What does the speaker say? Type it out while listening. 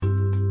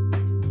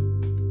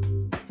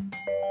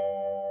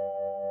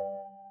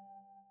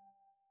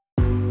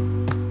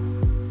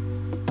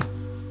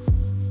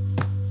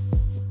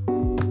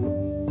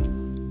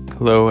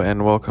Hello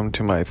and welcome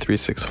to my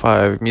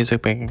 365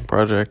 music making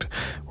project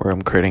where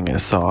I'm creating a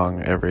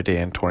song every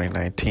day in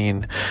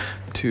 2019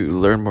 to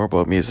learn more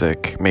about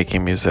music,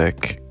 making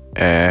music,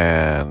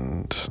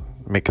 and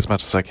make as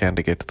much as I can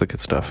to get to the good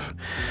stuff.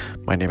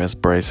 My name is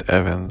Bryce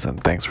Evans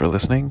and thanks for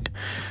listening.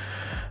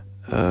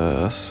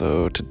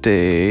 So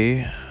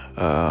today,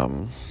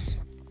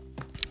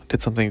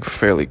 did something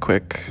fairly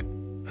quick.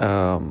 It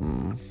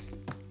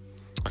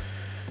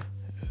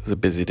was a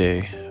busy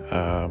day.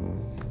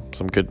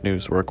 Some good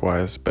news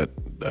work-wise, but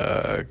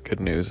good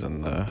news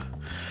in the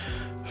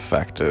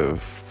fact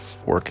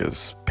of work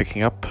is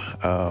picking up.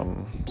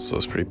 So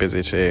it's pretty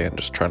busy today and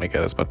just trying to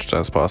get as much done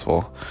as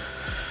possible.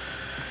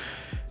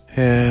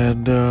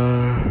 And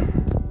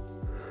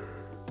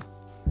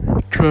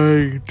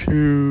trying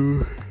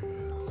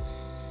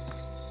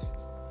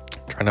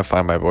to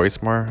find my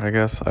voice more, I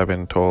guess. I've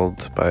been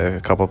told by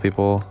a couple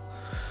people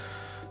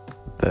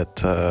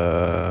that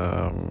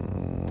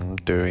I'm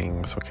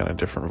doing some kind of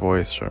different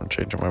voice, or I'm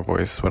changing my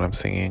voice when I'm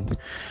singing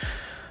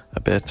a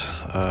bit,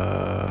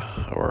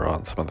 or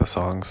on some of the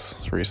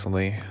songs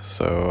recently.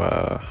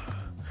 So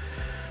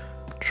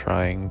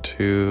trying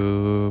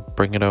to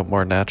bring it out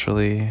more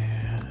naturally.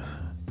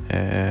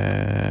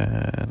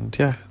 And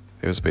yeah,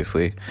 it was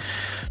basically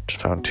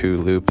just found 2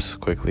 loops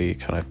quickly,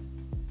 kind of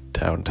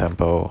down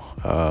tempo,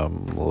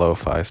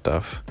 lo-fi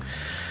stuff,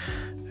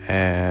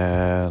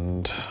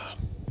 and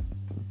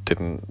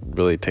didn't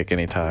really take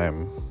any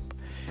time,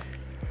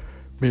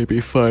 maybe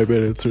 5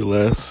 minutes or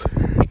less,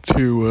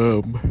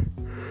 to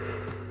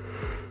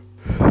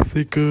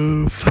think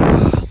of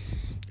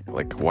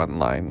like one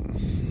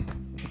line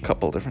a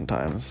couple different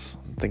times,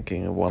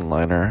 thinking of one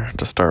liner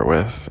to start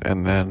with,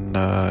 and then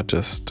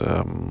just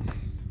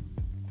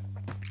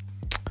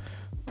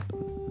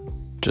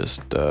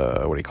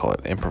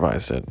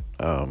improvised it,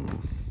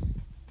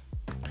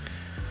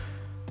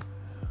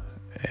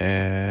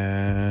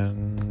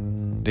 and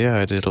yeah,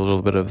 I did a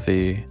little bit of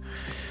the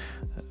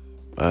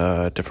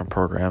different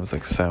programs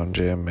like Sound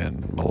Gym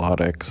and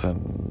Melodics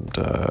and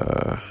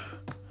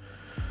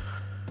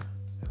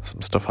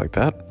some stuff like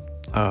that,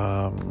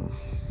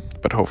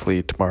 but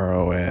hopefully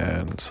tomorrow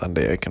and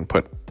Sunday I can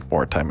put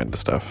more time into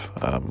stuff.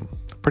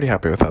 Pretty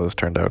happy with how this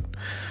turned out.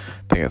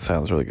 I think it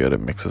sounds really good,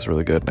 it mixes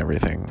really good and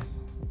everything.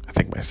 I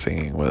think my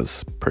singing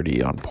was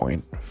pretty on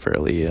point,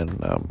 fairly in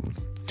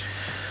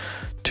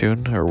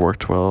tune, or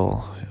worked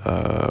well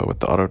with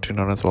the auto tune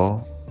on as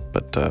well.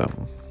 But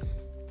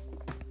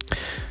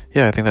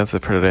yeah, I think that's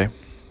it for today.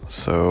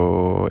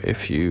 So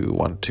if you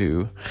want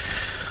to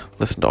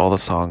listen to all the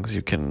songs,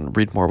 you can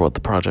read more about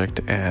the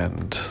project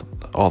and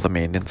all the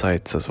main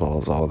insights, as well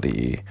as all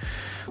the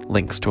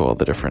links to all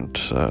the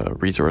different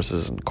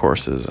resources and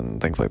courses and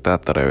things like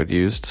that I would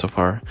used so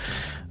far.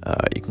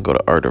 You can go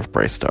to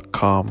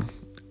artofbryce.com,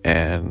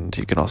 and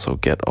you can also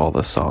get all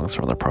the songs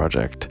from the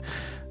project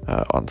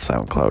on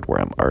SoundCloud, where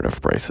I'm Art of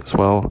Bryce as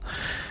well.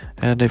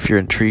 And if you're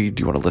intrigued,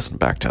 you want to listen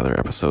back to other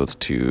episodes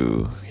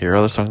to hear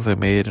other songs I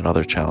made and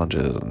other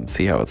challenges and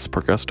see how it's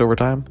progressed over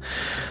time,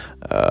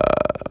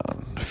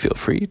 feel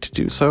free to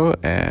do so.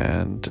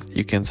 And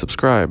you can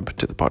subscribe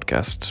to the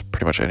podcast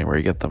pretty much anywhere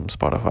you get them: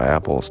 Spotify,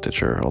 Apple,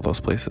 Stitcher, all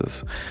those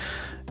places.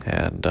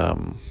 And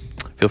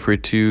feel free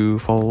to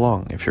follow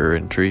along if you're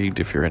intrigued,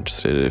 if you're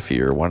interested, if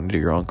you're wanting to do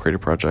your own creative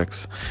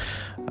projects.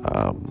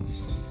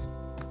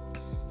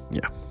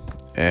 Yeah.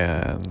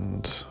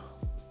 And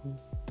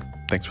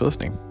thanks for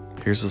listening.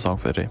 Here's the song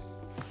for the day.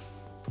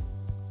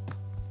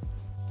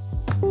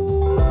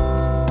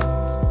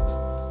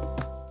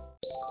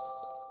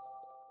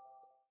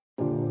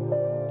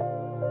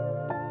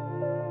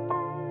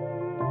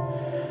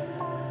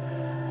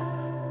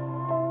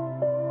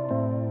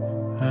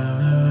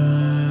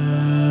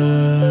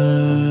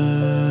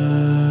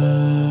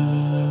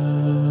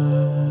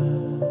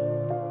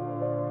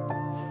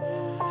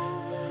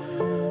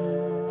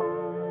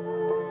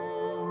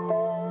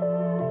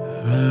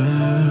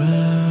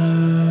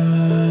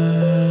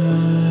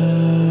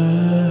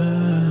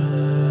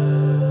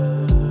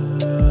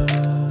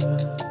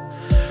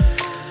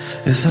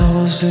 It's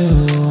almost too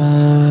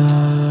much.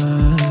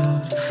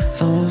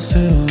 It's almost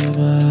too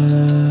much.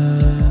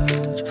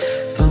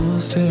 It's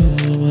almost too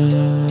much.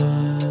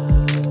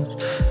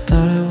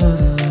 Thought it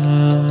wasn't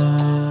enough.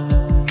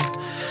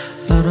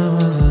 Thought it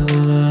wasn't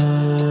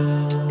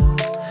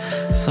enough.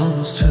 It's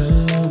almost too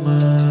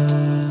much.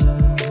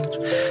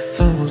 It's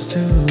almost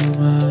too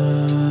much.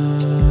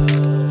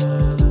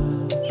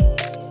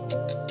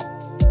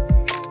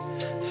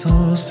 It's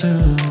almost too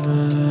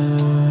much.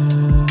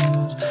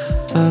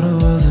 Thought it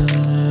wasn't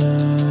enough.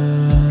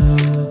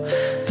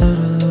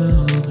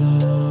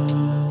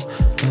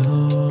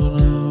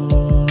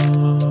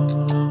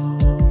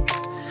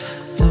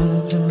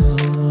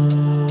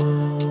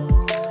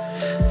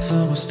 It's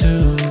almost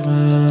too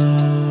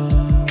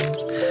much.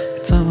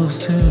 It's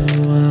almost too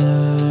much.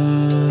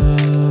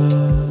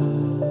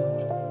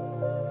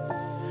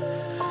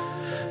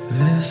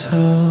 This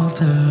whole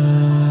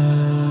time